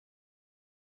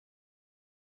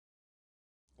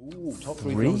Ooh, top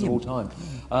three films of all time.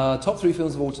 Top three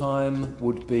films of all time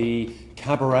would be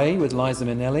Cabaret with Liza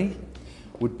Minnelli,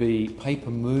 would be Paper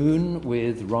Moon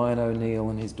with Ryan O'Neal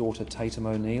and his daughter Tatum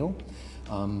O'Neal.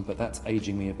 But that's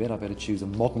aging me a bit. I better choose a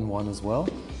modern one as well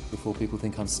before people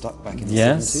think I'm stuck back in the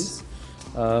 70s.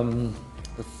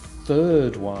 The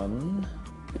third one.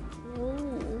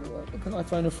 Can I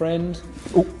phone a friend?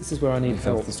 Oh, this is where I need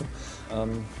help.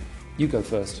 You go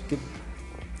first.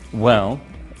 Well,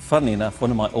 funnily enough, one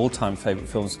of my all-time favourite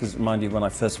films, because remind you when I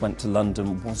first went to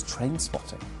London, was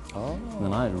Trainspotting. Oh.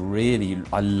 And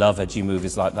I love edgy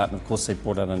movies like that, and of course they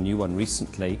brought out a new one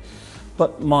recently.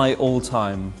 But my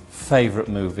all-time favourite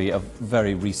movie of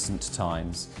very recent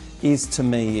times is, to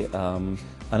me, an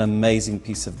amazing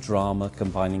piece of drama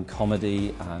combining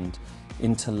comedy and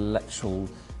intellectual.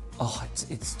 Oh,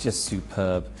 it's just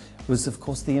superb. It was, of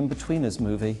course, the In-Betweeners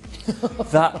movie.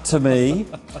 That, to me,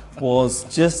 was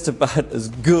just about as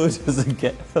good as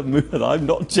a movie. And I'm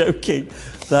not joking.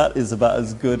 That is about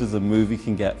as good as a movie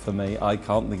can get for me. I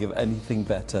can't think of anything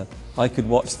better. I could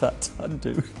watch that time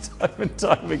and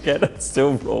time again and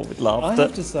still roar with laughter. I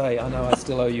have to say, I know I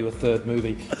still owe you a third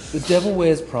movie. The Devil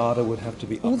Wears Prada would have to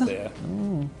be up there.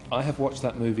 I have watched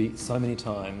that movie so many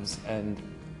times, and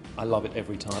I love it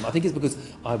every time. I think it's because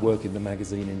I work in the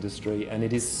magazine industry, and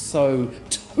it is so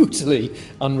totally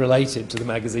unrelated to the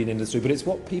magazine industry, but it's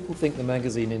what people think the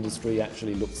magazine industry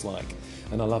actually looks like,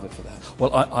 and I love it for that.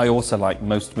 Well, I also like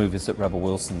most movies that Rebel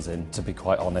Wilson's in, to be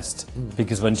quite honest,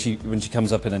 because when she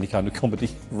comes up in any kind of comedy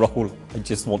role, I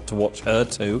just want to watch her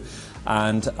too.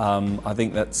 And I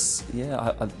think that's,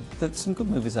 there's some good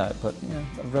movies out, but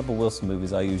Rebel Wilson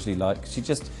movies I usually like. She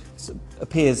just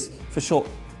appears for short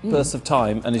bursts of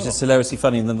time and is just hilariously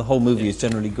funny, and then the whole movie is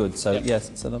generally good. So yes,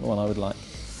 it's another one I would like.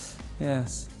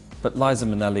 Yes, but Liza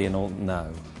Minnelli and all,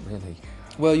 no, really.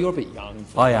 Well, you're a bit young.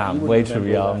 I am way too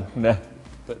young. No.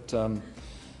 But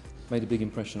made a big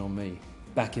impression on me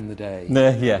back in the day.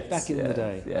 Yes. Back in the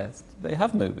day. Yes, they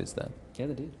have movies then. Yeah,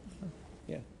 they did.